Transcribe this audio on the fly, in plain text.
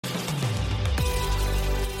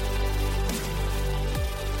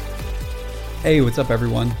Hey, what's up,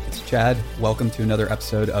 everyone? It's Chad. Welcome to another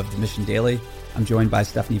episode of The Mission Daily. I'm joined by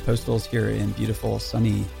Stephanie Postles here in beautiful,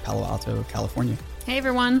 sunny Palo Alto, California. Hey,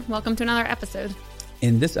 everyone. Welcome to another episode.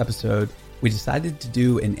 In this episode, we decided to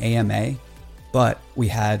do an AMA, but we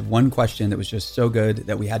had one question that was just so good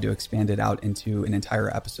that we had to expand it out into an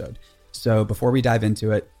entire episode. So before we dive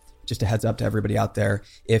into it, just a heads up to everybody out there.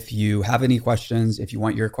 If you have any questions, if you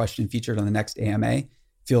want your question featured on the next AMA,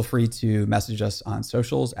 feel free to message us on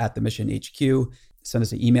socials at The Mission HQ, send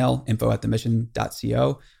us an email,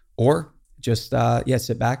 info@themission.co, or just,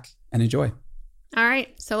 sit back and enjoy. All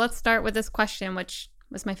right. So let's start with this question, which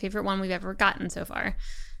was my favorite one we've ever gotten so far.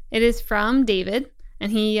 It is from David,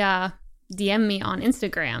 and he DM'd me on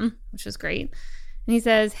Instagram, which was great. And he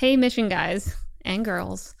says, "Hey, Mission guys and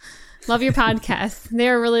girls, love your podcast. They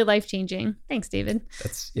are really life-changing." Thanks, David.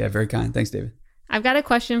 That's, very kind. Thanks, David. I've got a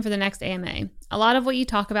question for the next AMA. A lot of what you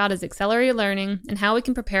talk about is accelerated learning and how we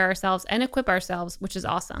can prepare ourselves and equip ourselves, which is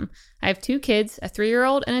awesome. I have 2 kids, a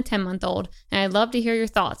 3-year-old and a 10-month-old, and I'd love to hear your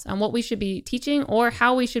thoughts on what we should be teaching or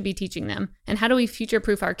how we should be teaching them, and how do we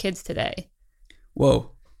future-proof our kids today?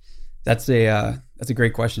 Whoa, that's a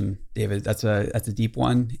great question, David. That's a deep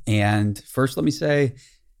one. And first, let me say,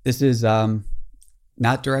 this is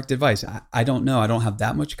not direct advice. I don't know. I don't have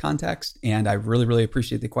that much context, and I really, really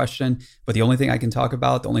appreciate the question. But the only thing I can talk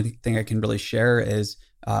about, the only thing I can really share is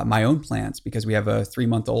my own plans, because we have a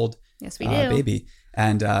 3-month-old Yes, we do. Baby.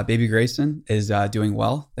 And baby Grayson is doing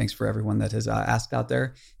well. Thanks for everyone that has asked out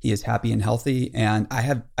there. He is happy and healthy. And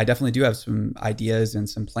I definitely do have some ideas and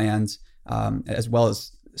some plans, as well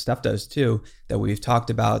as Steph does too, that we've talked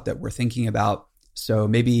about, that we're thinking about. So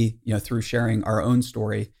maybe, through sharing our own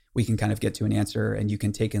story, we can kind of get to an answer, and you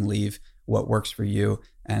can take and leave what works for you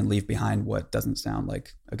and leave behind what doesn't sound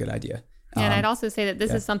like a good idea. And I'd also say that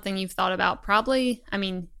this is something you've thought about probably,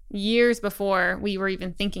 years before we were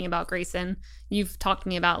even thinking about Grayson. You've talked to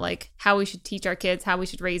me about like how we should teach our kids, how we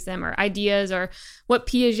should raise them, or ideas, or what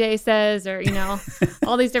Piaget says, or,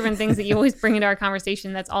 all these different things that you always bring into our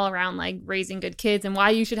conversation that's all around like raising good kids and why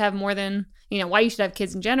you should have more than, why you should have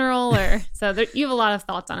kids in general. Or so you have a lot of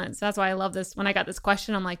thoughts on it. So that's why I love this. When I got this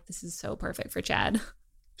question, I'm like, this is so perfect for Chad.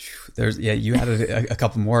 You added a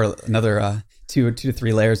couple more, another 2 to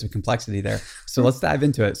 3 layers of complexity there. So let's dive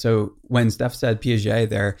into it. So when Steph said Piaget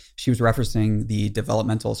there, she was referencing the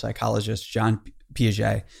developmental psychologist Jean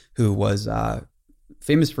Piaget, who was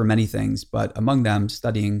famous for many things, but among them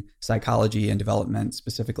studying psychology and development,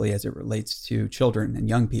 specifically as it relates to children and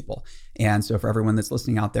young people. And so for everyone that's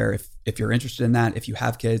listening out there, if you're interested in that, if you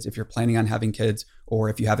have kids, if you're planning on having kids, or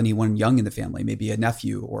if you have anyone young in the family, maybe a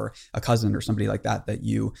nephew or a cousin or somebody like that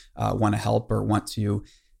you want to help or want to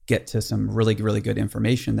get to some really, really good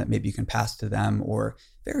information that maybe you can pass to them, or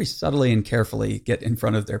very subtly and carefully get in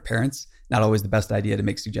front of their parents. Not always the best idea to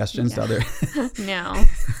make suggestions to other. No.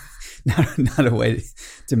 Not a way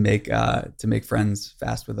to make friends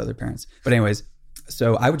fast with other parents. But anyways,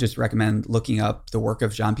 so I would just recommend looking up the work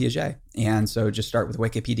of Jean Piaget. And so just start with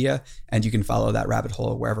Wikipedia, and you can follow that rabbit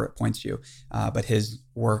hole wherever it points you. But his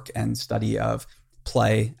work and study of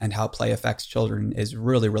play and how play affects children is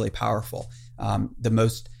really, really powerful. The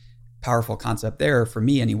most powerful concept there, for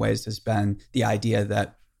me anyways, has been the idea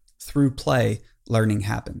that through play, learning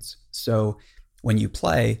happens. So when you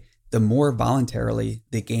play, the more voluntarily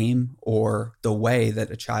the game or the way that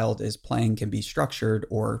a child is playing can be structured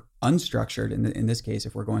or unstructured, in this case,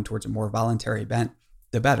 if we're going towards a more voluntary bent,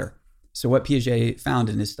 the better. So what Piaget found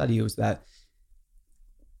in his study was that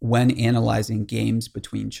when analyzing games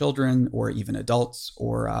between children or even adults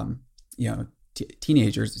or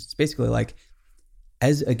teenagers, it's basically like,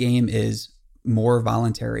 as a game is more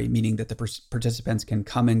voluntary, meaning that the participants can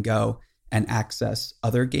come and go and access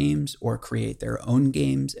other games or create their own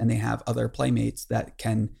games, and they have other playmates that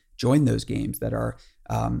can join those games that are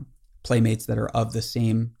playmates that are of the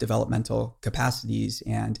same developmental capacities.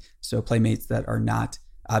 And so playmates that are not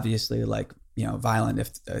obviously like, violent.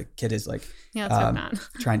 If a kid is like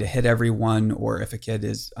trying to hit everyone, or if a kid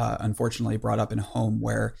is unfortunately brought up in a home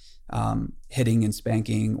where hitting and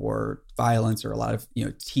spanking or violence or a lot of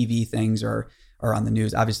TV things are on the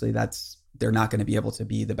news, obviously they're not going to be able to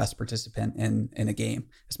be the best participant in a game,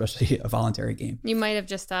 especially a voluntary game. You might have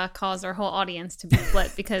just caused our whole audience to be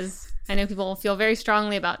split, because I know people feel very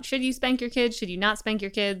strongly about, should you spank your kids? Should you not spank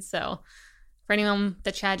your kids? So for anyone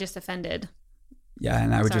that Chad just offended. Yeah.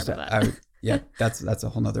 And I would that's a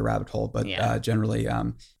whole nother rabbit hole. But generally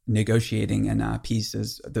negotiating and peace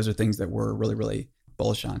those are things that we're really, really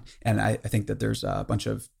bullish on. And I think that there's a bunch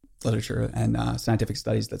of literature and scientific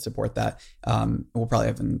studies that support that. We'll probably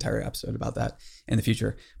have an entire episode about that in the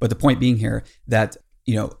future. But the point being here that,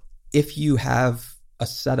 if you have a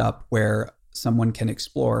setup where someone can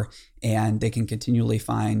explore and they can continually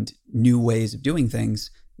find new ways of doing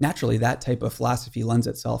things, naturally that type of philosophy lends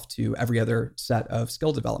itself to every other set of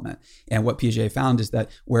skill development. And what Piaget found is that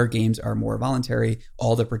where games are more voluntary,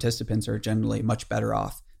 all the participants are generally much better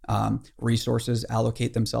off. Resources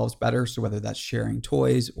allocate themselves better. So whether that's sharing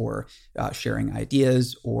toys or sharing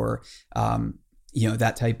ideas or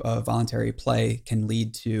that type of voluntary play can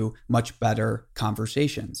lead to much better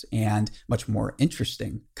conversations and much more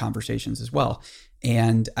interesting conversations as well.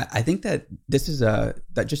 And I think that this is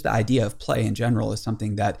that just the idea of play in general is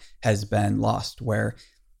something that has been lost, where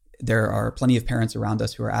there are plenty of parents around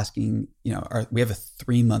us who are asking, we have a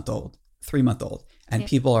 3-month-old, and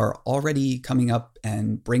people are already coming up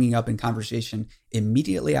and bringing up in conversation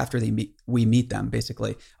immediately after we meet them,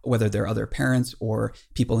 basically, whether they're other parents or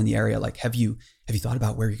people in the area, like, have you thought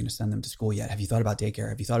about where you're going to send them to school yet? Have you thought about daycare?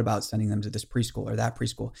 Have you thought about sending them to this preschool or that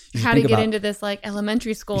preschool? How to get into this like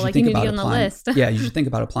elementary school, like you need to get on the list. Yeah, you should think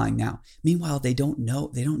about applying now. Meanwhile, they don't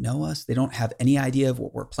know us. They don't have any idea of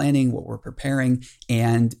what we're planning, what we're preparing.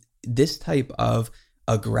 And this type of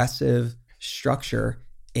aggressive structure,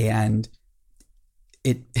 and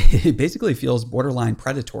it basically feels borderline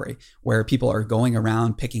predatory, where people are going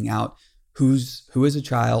around picking out who is a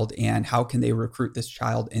child and how can they recruit this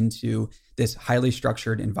child into this highly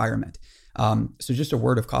structured environment. So just a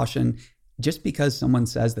word of caution, just because someone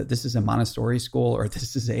says that this is a Montessori school or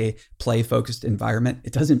this is a play-focused environment,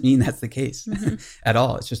 it doesn't mean that's the case at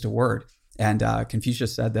all. It's just a word. And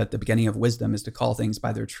Confucius said that the beginning of wisdom is to call things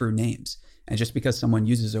by their true names. And just because someone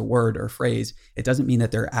uses a word or phrase, it doesn't mean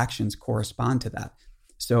that their actions correspond to that.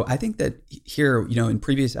 So I think that here, in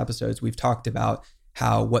previous episodes, we've talked about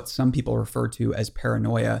how what some people refer to as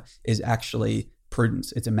paranoia is actually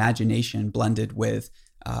prudence. It's imagination blended with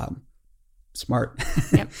smart.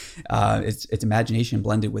 Yep. It's imagination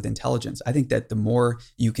blended with intelligence. I think that the more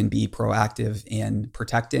you can be proactive in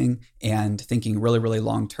protecting and thinking really, really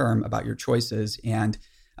long term about your choices and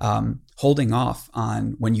holding off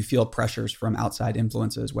on when you feel pressures from outside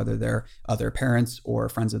influences, whether they're other parents or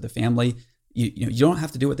friends of the family, you don't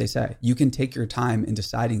have to do what they say. You can take your time in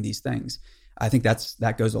deciding these things. I think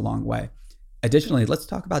that goes a long way. Additionally, let's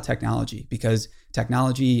talk about technology, because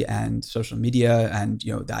technology and social media and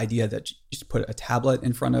the idea that you just put a tablet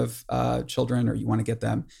in front of children, or you want to get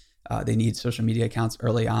them, they need social media accounts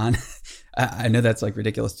early on. I know that's like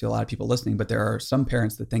ridiculous to a lot of people listening, but there are some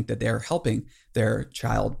parents that think that they're helping their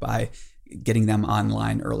child by getting them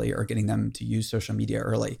online early or getting them to use social media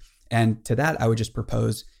early. And to that, I would just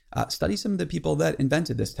propose study some of the people that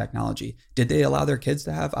invented this technology. Did they allow their kids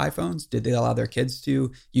to have iPhones? Did they allow their kids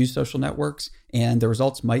to use social networks? And the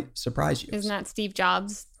results might surprise you. Isn't that Steve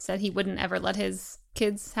Jobs said he wouldn't ever let his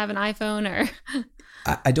kids have an iPhone? Or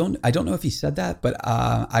I don't know if he said that, but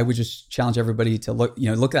I would just challenge everybody to look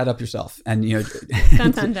that up yourself and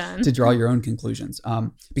dun, dun, dun. to draw your own conclusions.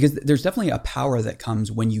 Because there's definitely a power that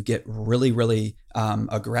comes when you get really, really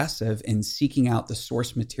aggressive in seeking out the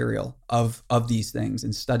source material of these things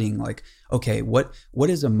and studying, like, okay, what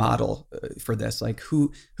is a model for this? Like,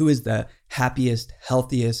 who is the happiest,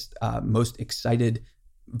 healthiest, most excited,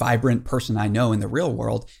 vibrant person I know in the real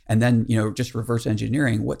world? And then, just reverse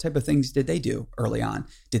engineering, what type of things did they do early on?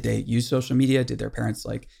 Did they use social media? Did their parents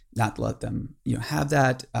not let them, have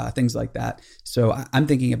that, things like that. So I'm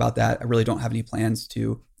thinking about that. I really don't have any plans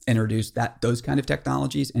to introduce those kind of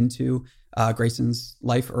technologies into Grayson's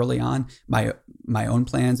life early on. My own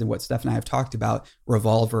plans and what Steph and I have talked about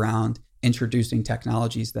revolve around introducing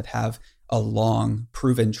technologies that have a long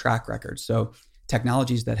proven track record. So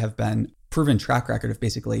technologies that have been proven track record of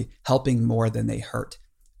basically helping more than they hurt.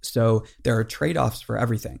 So there are trade-offs for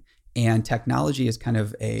everything. And technology is kind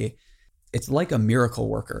of it's like a miracle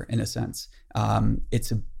worker in a sense.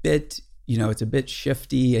 It's a bit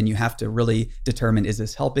shifty, and you have to really determine, is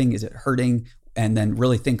this helping? Is it hurting? And then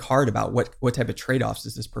really think hard about what type of trade-offs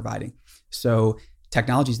is this providing. So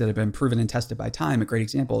technologies that have been proven and tested by time, a great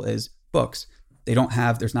example is books.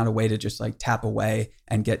 There's not a way to just tap away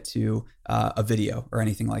and get to a video or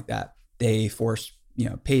anything like that. They force,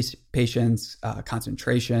 patience,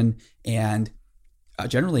 concentration, and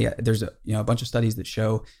generally there's a bunch of studies that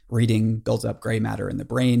show reading builds up gray matter in the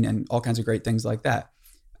brain and all kinds of great things like that.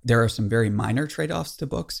 There are some very minor trade-offs to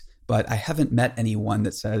books, but I haven't met anyone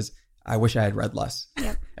that says, I wish I had read less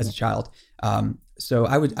as a child. So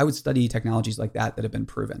I would study technologies like that have been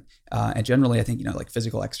proven. And generally, I think, like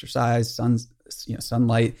physical exercise,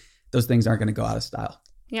 sunlight, those things aren't going to go out of style.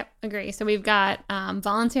 Yep, agree. So we've got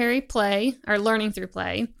voluntary play, or learning through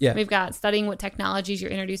play. Yeah. We've got studying what technologies you're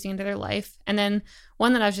introducing into their life. And then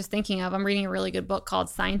one that I was just thinking of, I'm reading a really good book called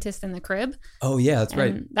Scientist in the Crib. Oh, yeah, that's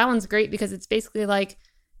right. That one's great because it's basically like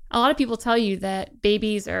a lot of people tell you that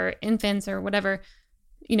babies or infants or whatever,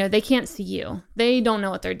 they can't see you. They don't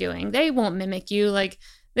know what they're doing. They won't mimic you. Like,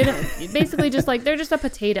 they don't, basically just like, they're just a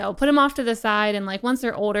potato. Put them off to the side. And like, once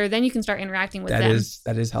they're older, then you can start interacting with them.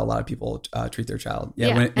 That is how a lot of people treat their child.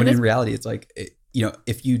 Yeah. When in reality, it's like,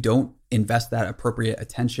 if you don't invest that appropriate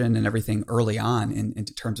attention and everything early on in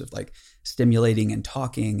terms of like stimulating and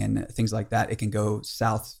talking and things like that, it can go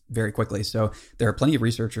south very quickly. So there are plenty of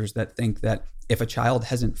researchers that think that if a child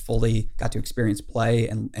hasn't fully got to experience play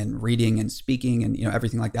and reading and speaking and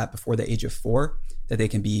everything like that before the age of 4, that they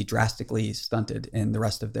can be drastically stunted in the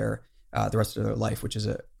rest of their life, which is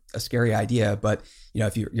a scary idea. But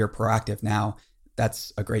if you're proactive now,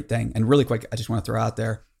 that's a great thing. And really quick, I just want to throw out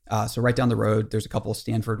there. So right down the road, there's a couple of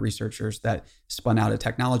Stanford researchers that spun out a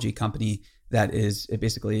technology company that it's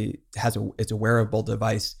a wearable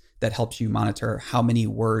device that helps you monitor how many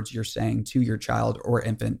words you're saying to your child or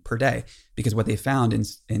infant per day. Because what they found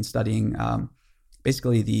in studying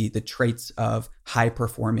basically the traits of high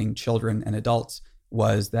performing children and adults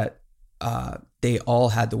was that they all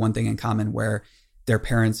had the one thing in common where their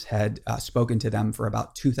parents had spoken to them for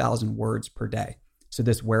about 2,000 words per day. So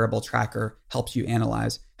this wearable tracker helps you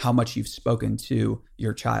analyze how much you've spoken to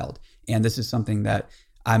your child. And this is something that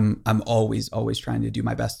I'm always trying to do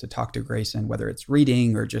my best to talk to Grayson, whether it's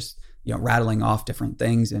reading or just, rattling off different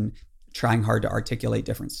things and trying hard to articulate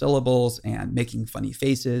different syllables and making funny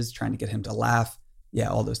faces, trying to get him to laugh. Yeah,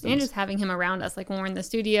 all those things. And just having him around us, like when we're in the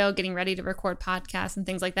studio, getting ready to record podcasts and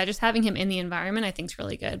things like that, just having him in the environment, I think is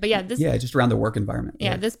really good. But just around the work environment.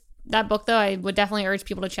 Yeah, that book though, I would definitely urge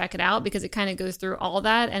people to check it out because it kind of goes through all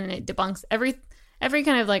that and it debunks every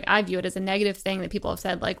kind of like, I view it as a negative thing that people have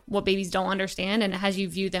said, like what babies don't understand, and it has you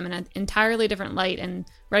view them in an entirely different light and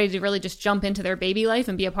ready to really just jump into their baby life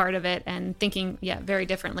and be a part of it and thinking, very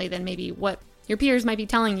differently than maybe what your peers might be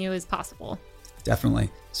telling you is possible.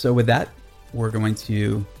 Definitely. So with that, we're going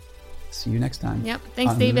to see you next time. Yep.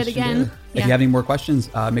 Thanks, David, again. If you have any more questions,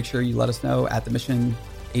 make sure you let us know at the Mission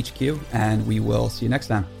HQ, and we will see you next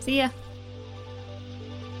time. See ya.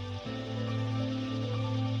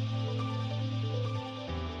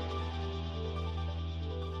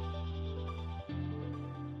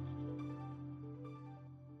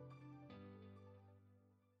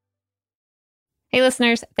 Hey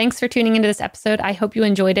listeners, thanks for tuning into this episode. I hope you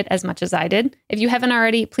enjoyed it as much as I did. If you haven't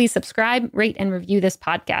already, please subscribe, rate, and review this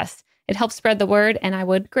podcast. It helps spread the word, and I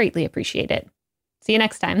would greatly appreciate it. See you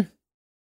next time.